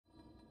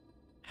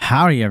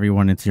Howdy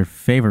everyone, it's your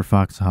favorite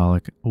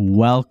Foxaholic.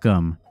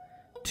 Welcome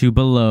to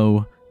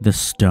Below the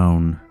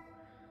Stone.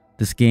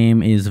 This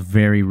game is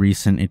very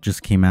recent, it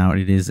just came out.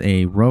 It is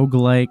a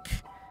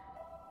roguelike,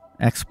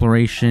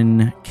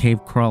 exploration,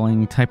 cave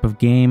crawling type of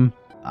game.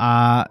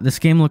 This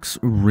game looks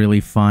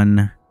really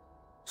fun,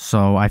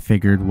 so I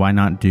figured why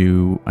not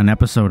do an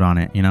episode on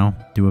it, you know?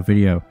 Do a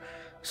video.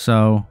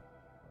 So,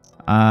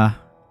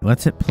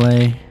 let's hit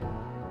play.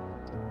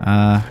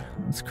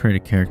 Let's create a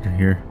character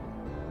here.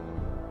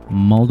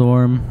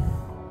 Moldorm.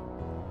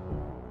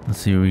 Let's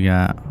see what we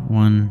got.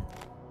 1,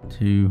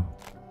 2,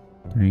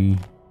 3,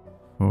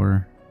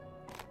 4.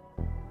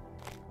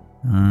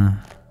 Oh,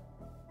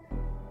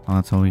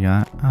 that's all we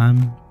got.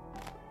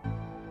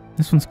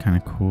 This one's kind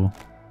of cool.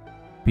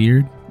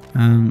 Beard?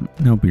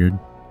 No beard.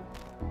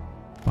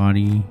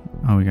 Body.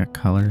 Oh, we got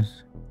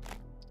colors.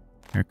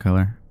 Hair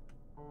color.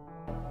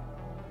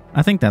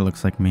 I think that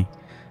looks like me.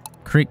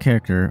 Create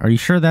character. Are you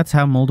sure that's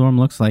how Moldorm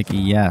looks like?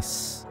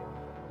 Yes.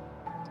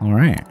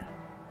 Alright.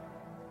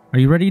 Are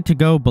you ready to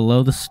go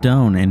below the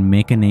stone and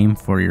make a name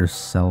for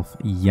yourself?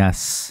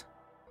 Yes.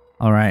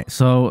 Alright,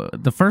 so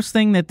the first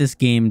thing that this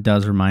game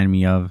does remind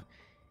me of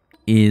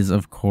is,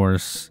 of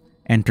course,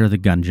 Enter the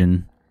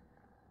Gungeon.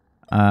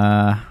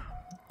 What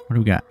do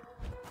we got?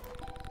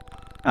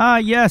 Ah,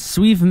 yes,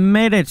 we've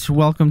made it!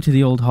 Welcome to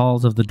the old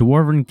halls of the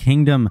Dwarven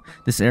Kingdom.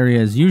 This area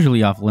is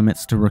usually off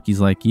limits to rookies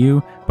like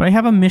you, but I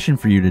have a mission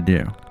for you to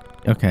do.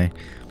 Okay,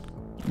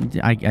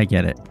 I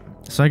get it.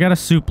 So I got a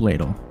soup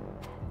ladle.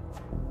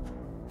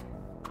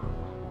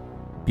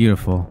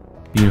 Beautiful,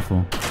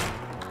 beautiful.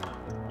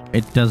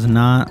 It does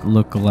not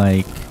look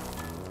like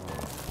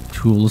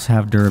tools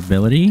have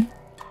durability,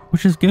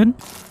 which is good.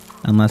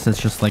 Unless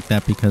it's just like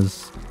that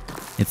because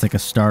it's like a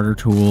starter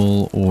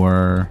tool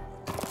or,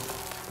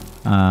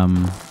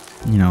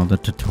 you know, the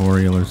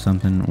tutorial or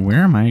something.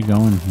 Where am I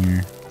going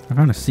here? I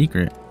found a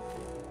secret.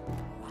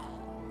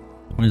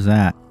 What is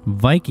that?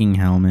 Viking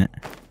helmet.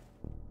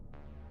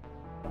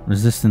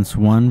 Resistance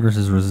 1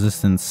 versus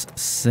resistance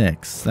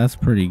 6. That's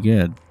pretty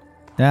good.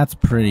 That's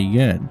pretty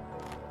good.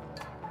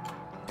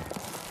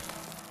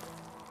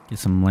 Get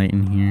some light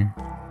in here.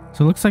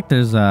 So it looks like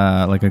there's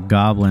like a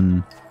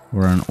goblin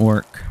or an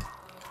orc.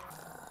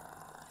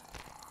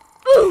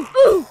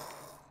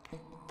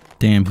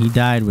 Damn, he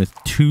died with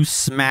 2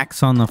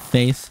 smacks on the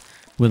face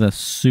with a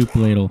soup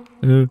ladle.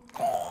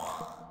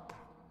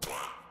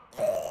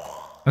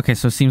 Okay,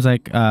 so it seems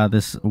like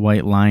this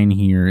white line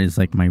here is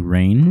like my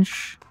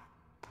range,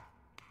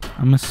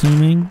 I'm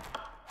assuming.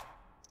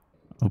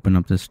 Open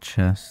up this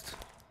chest.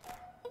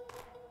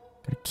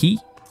 Got a key.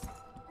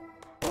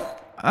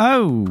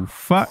 Oh,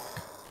 fuck.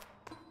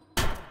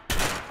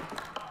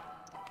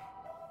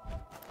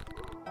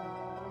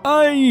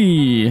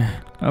 Aye!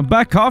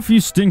 Back off, you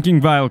stinking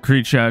vile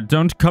creature.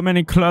 Don't come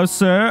any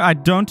closer. I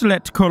don't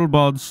let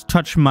kobolds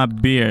touch my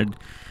beard.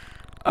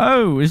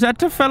 Oh, is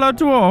that a fellow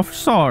dwarf?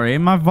 Sorry,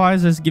 my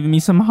visor's giving me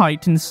some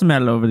height and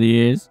smell over the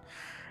years.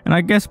 And I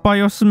guess by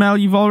your smell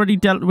you've already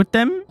dealt with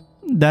them?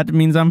 That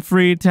means I'm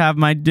free to have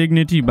my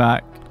dignity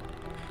back.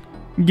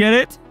 Get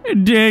it?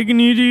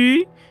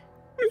 Dignity?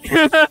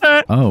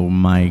 Oh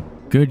my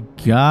good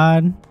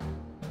god.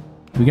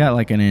 We got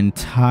like an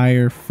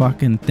entire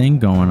fucking thing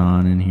going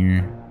on in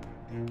here.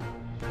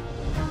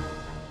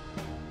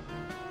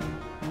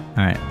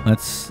 Alright,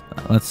 let's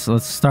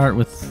start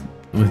with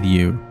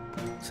you,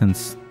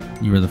 since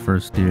you were the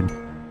first dude.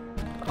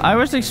 I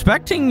was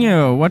expecting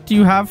you. What do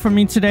you have for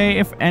me today,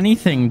 if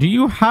anything? Do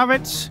you have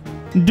it?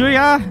 Do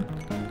ya?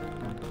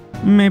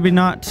 Maybe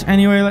not.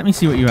 Anyway, let me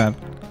see what you have.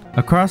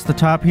 Across the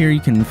top here,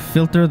 you can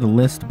filter the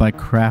list by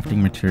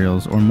crafting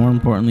materials, or more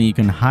importantly, you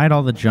can hide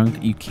all the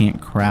junk you can't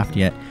craft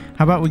yet.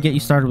 How about we get you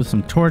started with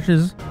some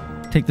torches?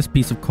 Take this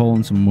piece of coal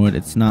and some wood.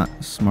 It's not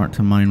smart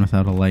to mine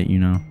without a light, you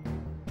know.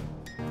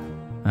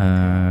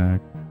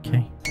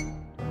 Okay.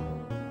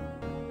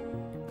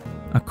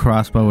 A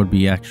crossbow would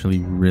be actually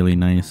really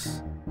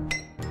nice.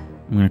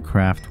 I'm gonna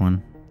craft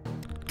one.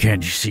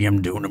 Can't you see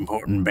I'm doing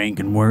important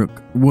banking work?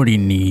 What do you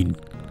need?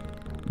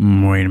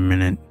 Wait a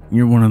minute.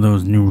 You're one of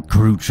those new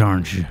recruits,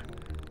 aren't you?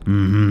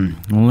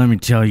 Well, let me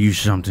tell you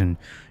something.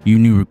 You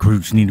new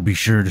recruits need to be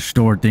sure to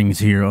store things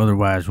here,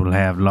 otherwise we'll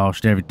have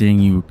lost everything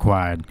you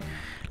acquired.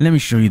 Let me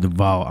show you the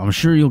vault. I'm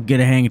sure you'll get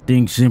a hang of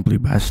things simply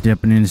by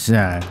stepping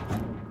inside.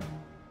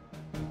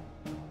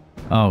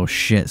 Oh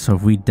shit, so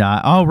if we die...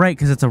 Oh right,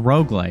 because it's a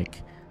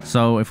roguelike.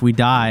 So if we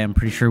die, I'm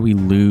pretty sure we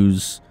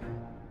lose...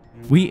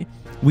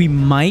 We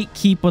might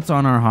keep what's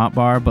on our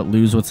hotbar, but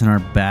lose what's in our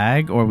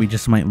bag, or we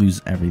just might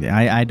lose everything.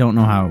 I don't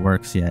know how it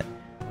works yet.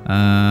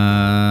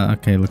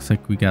 Okay, looks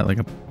like we got like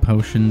a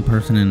potion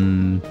person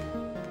and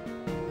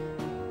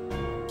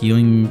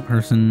healing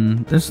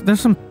person.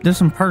 There's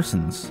some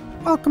persons.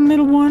 Welcome,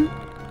 little one.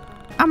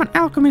 I'm an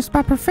alchemist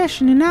by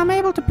profession, and I'm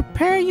able to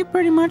prepare you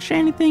pretty much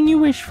anything you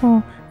wish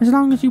for, as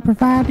long as you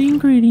provide the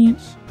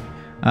ingredients.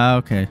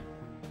 Okay.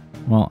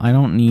 Well, I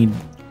don't need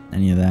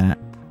any of that.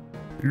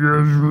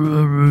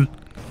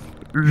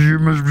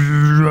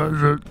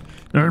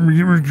 I'm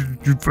here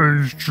to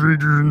find a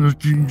traitor in the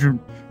kingdom.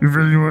 If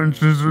anyone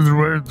says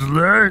otherwise, it's a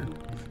lie.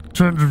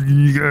 Tons of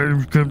unique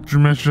items come to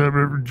my shop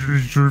every day,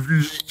 so if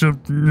you see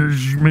something else,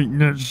 you might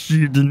not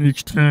see it the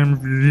next time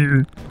if you're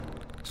here.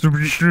 So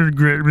be sure to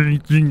grab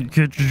anything that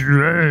catches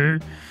your eye.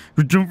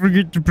 But don't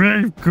forget to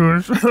pay, of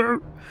course.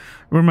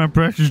 Or my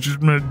price is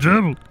just my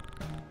double.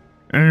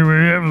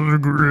 Anyway, have a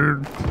look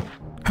around.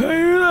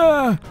 Hey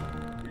there!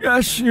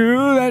 Yes, you,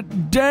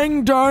 that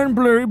dang darn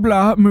blurry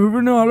blob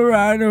moving all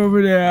around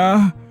over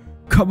there.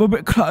 Come a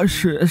bit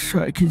closer so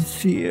I can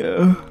see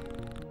you.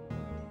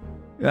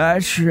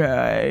 That's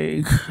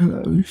right,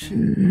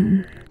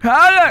 closer.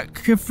 Hi, look,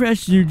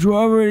 Professor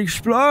Dwarven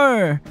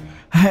Explorer.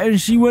 I haven't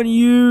seen one of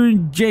you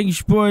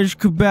jank boys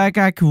come back.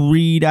 I can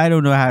read. I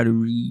don't know how to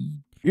read.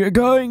 You're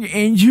going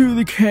into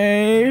the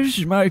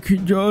caves. My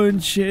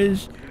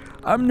condolences.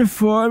 I'm the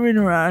foreman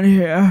around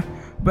here.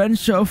 Been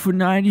so for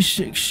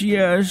 96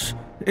 years.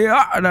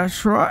 Yeah,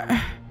 that's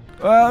right.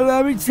 Well,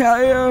 let me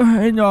tell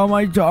you, in all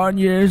my darn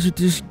years at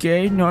this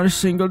game, not a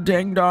single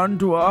dang darn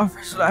dwarf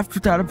is left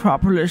without a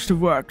proper list of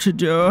work to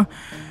do.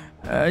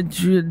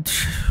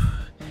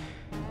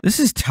 This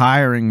is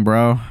tiring,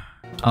 bro.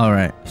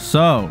 Alright,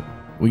 so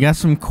we got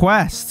some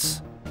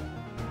quests.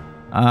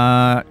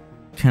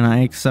 Can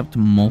I accept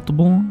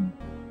multiple?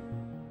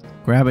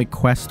 Grab a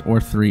quest or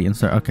 3 and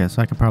start. Okay,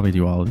 so I can probably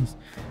do all of these.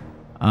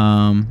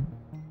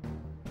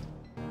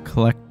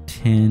 Collect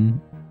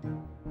 10.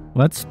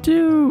 Let's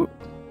do.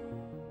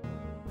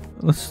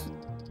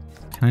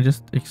 Can I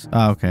just?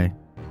 Oh, okay.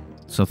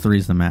 So 3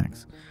 is the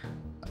max.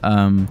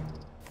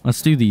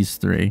 Let's do these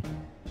 3.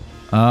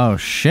 Oh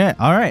shit!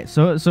 All right,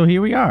 so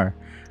here we are.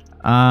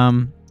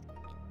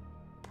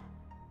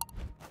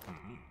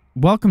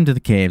 Welcome to the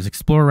caves.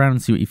 Explore around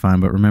and see what you find,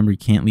 but remember you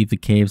can't leave the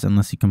caves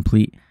unless you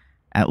complete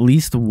at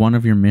least one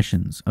of your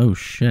missions. Oh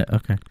shit!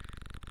 Okay.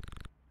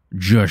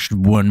 Just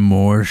one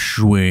more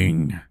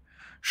swing.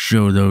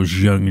 Show those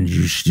youngins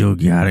you still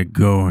got it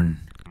going.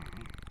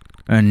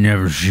 I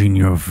never seen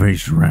your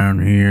face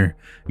around here.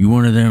 You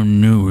one of them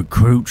new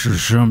recruits or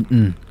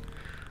something?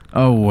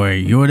 Oh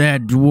wait, you're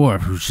that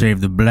dwarf who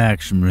saved the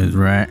blacksmith,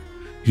 right?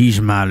 He's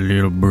my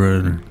little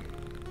brother.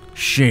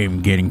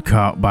 Shame getting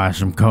caught by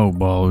some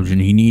kobolds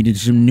and he needed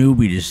some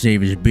newbie to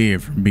save his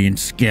beard from being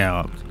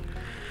scalped.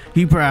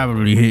 He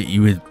probably hit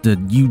you with the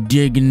 "you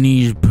digging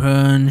these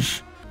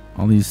puns?"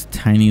 All these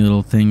tiny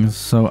little things.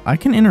 So I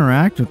can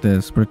interact with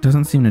this, but it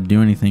doesn't seem to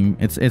do anything.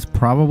 It's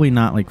probably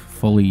not like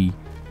fully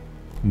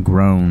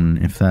grown,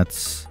 if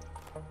that's...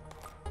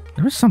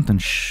 There was something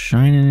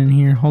shining in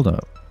here. Hold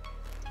up.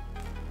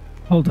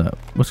 Hold up.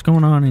 What's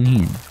going on in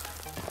here?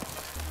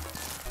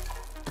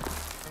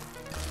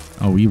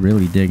 Oh, we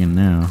really digging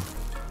now.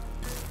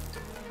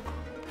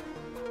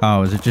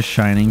 Oh, is it just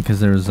shining because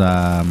there's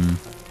some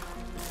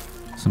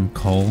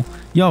coal?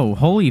 Yo,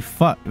 holy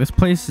fuck. This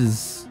place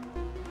is...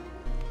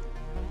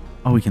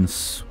 Oh, we can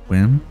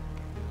swim?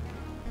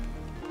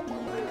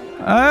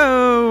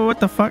 Oh, what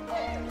the fuck?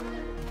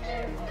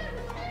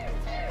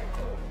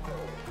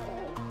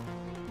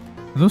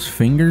 Are those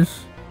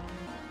fingers?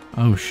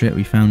 Oh shit,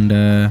 we found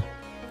a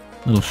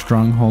little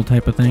stronghold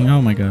type of thing.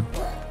 Oh my god.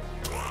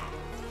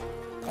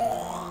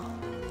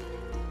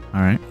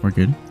 Alright, we're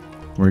good.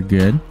 We're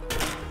good.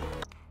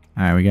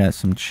 Alright, we got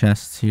some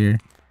chests here.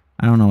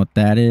 I don't know what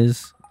that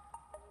is.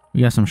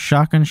 We got some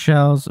shotgun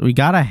shells. We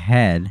got a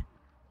head.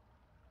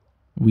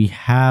 We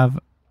have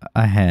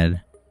a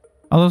head.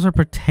 Oh, those are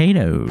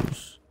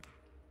potatoes.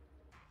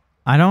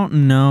 I don't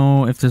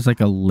know if there's like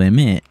a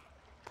limit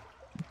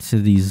to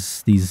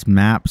these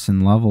maps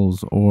and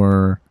levels,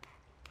 or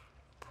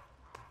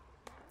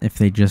if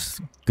they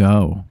just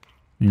go.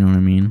 You know what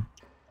I mean?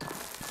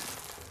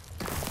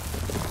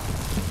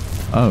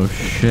 Oh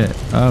shit.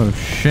 Oh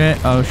shit.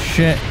 Oh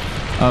shit.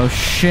 Oh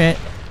shit.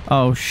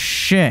 Oh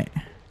shit.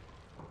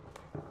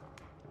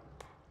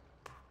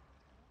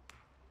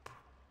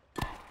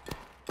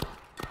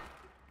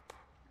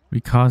 We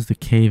caused the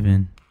cave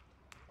in.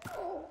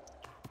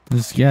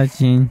 The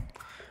skeleton.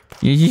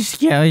 You're just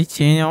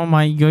skeleton. Oh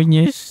my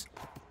goodness.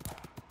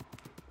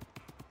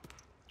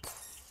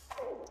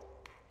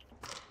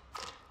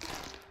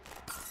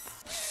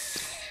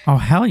 Oh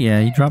hell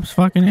yeah, he drops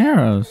fucking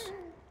arrows.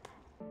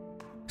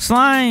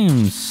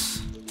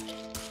 Slimes.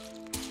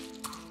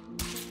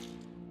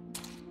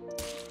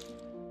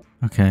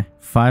 Okay,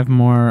 5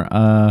 more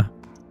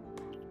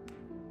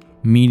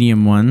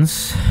medium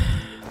ones.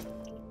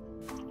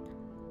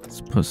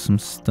 Let's put some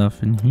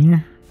stuff in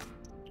here.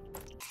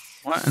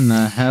 What in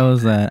the hell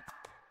is that?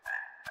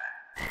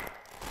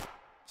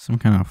 Some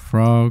kind of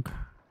frog.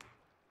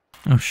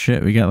 Oh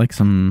shit, we got like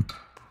some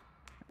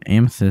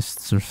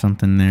amethysts or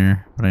something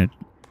there, but I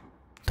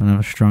don't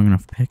have a strong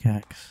enough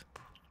pickaxe.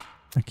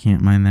 I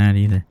can't mine that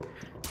either.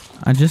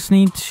 I just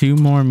need 2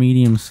 more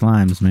medium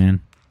slimes,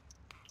 man.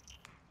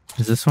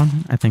 Is this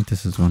one? I think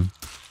this is one.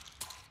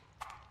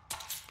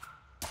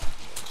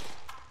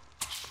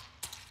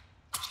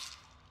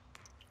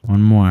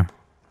 One more.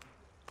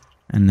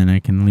 And then I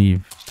can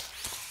leave.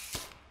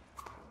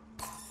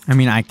 I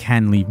mean, I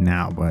can leave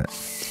now, but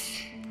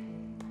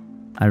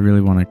I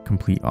really want to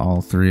complete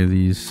all 3 of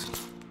these.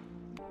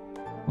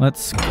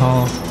 Let's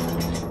call...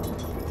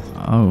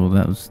 Oh,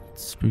 that was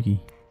spooky.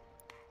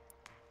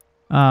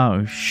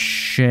 Oh,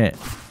 shit.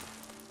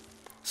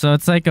 So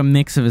it's like a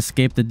mix of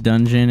Escape the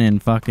Dungeon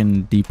and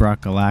fucking Deep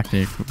Rock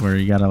Galactic, where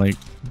you gotta like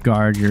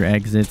guard your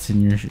exits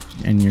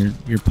and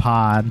your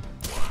pod.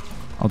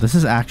 Oh, this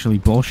is actually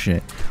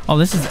bullshit. Oh,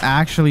 this is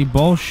actually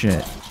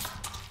bullshit.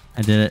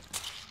 I did it.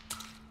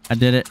 I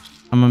did it.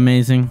 I'm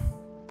amazing.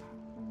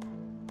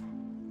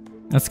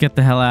 Let's get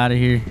the hell out of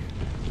here.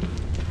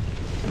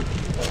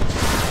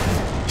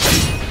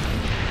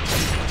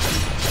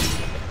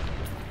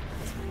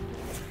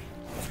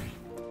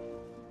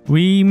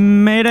 We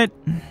made it.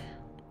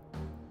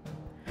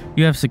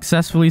 You have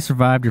successfully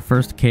survived your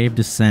first cave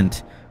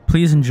descent.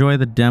 Please enjoy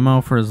the demo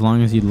for as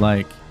long as you'd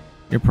like.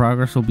 Your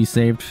progress will be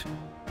saved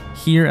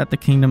here at the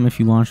kingdom if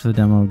you launch the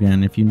demo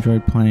again. If you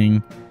enjoyed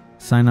playing,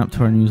 sign up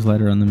to our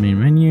newsletter on the main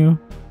menu.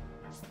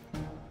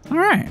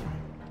 Alright.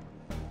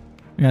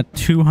 We got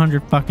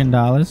 $200 fucking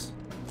dollars.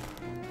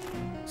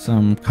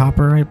 Some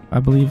copper, I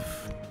believe.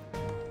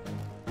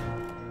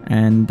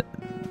 And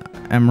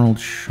emerald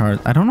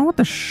shards. I don't know what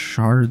the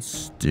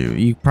shards do.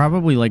 You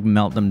probably like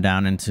melt them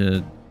down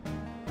into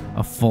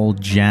a full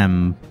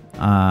gem.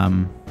 But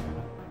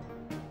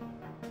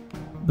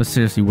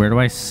seriously, where do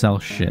I sell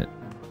shit?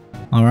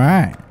 All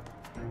right,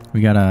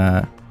 we got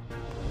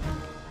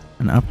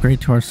an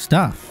upgrade to our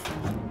stuff.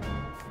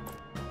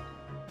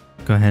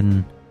 Go ahead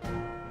and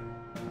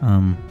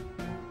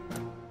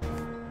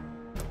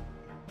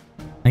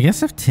I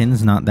guess if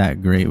tin's not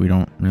that great, we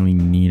don't really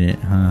need it,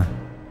 huh?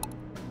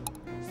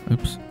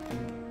 Oops.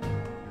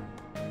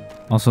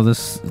 Also,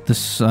 this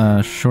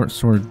short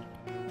sword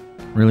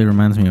really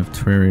reminds me of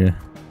Terraria.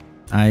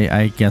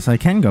 I guess I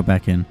can go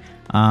back in.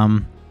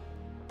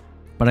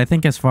 But I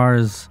think as far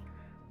as,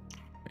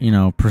 you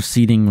know,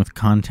 proceeding with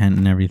content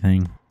and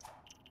everything,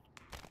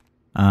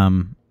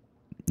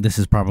 this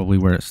is probably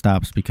where it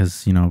stops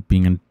because, you know,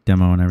 being a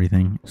demo and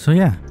everything. So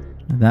yeah,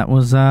 that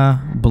was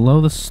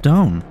Below the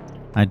Stone.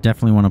 I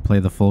definitely want to play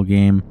the full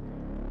game.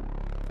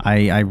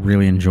 I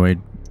really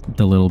enjoyed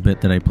the little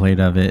bit that I played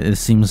of it. It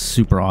seems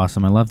super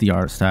awesome. I love the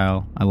art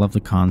style. I love the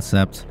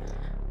concept.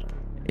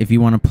 If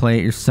you want to play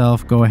it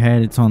yourself, go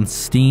ahead. It's on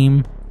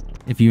Steam.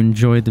 If you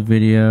enjoyed the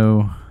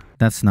video,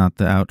 that's not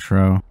the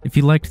outro. If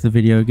you liked the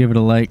video, give it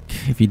a like.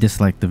 If you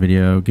disliked the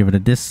video, give it a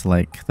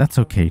dislike. That's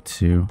okay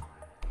too.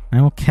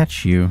 I will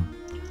catch you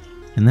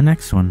in the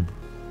next one.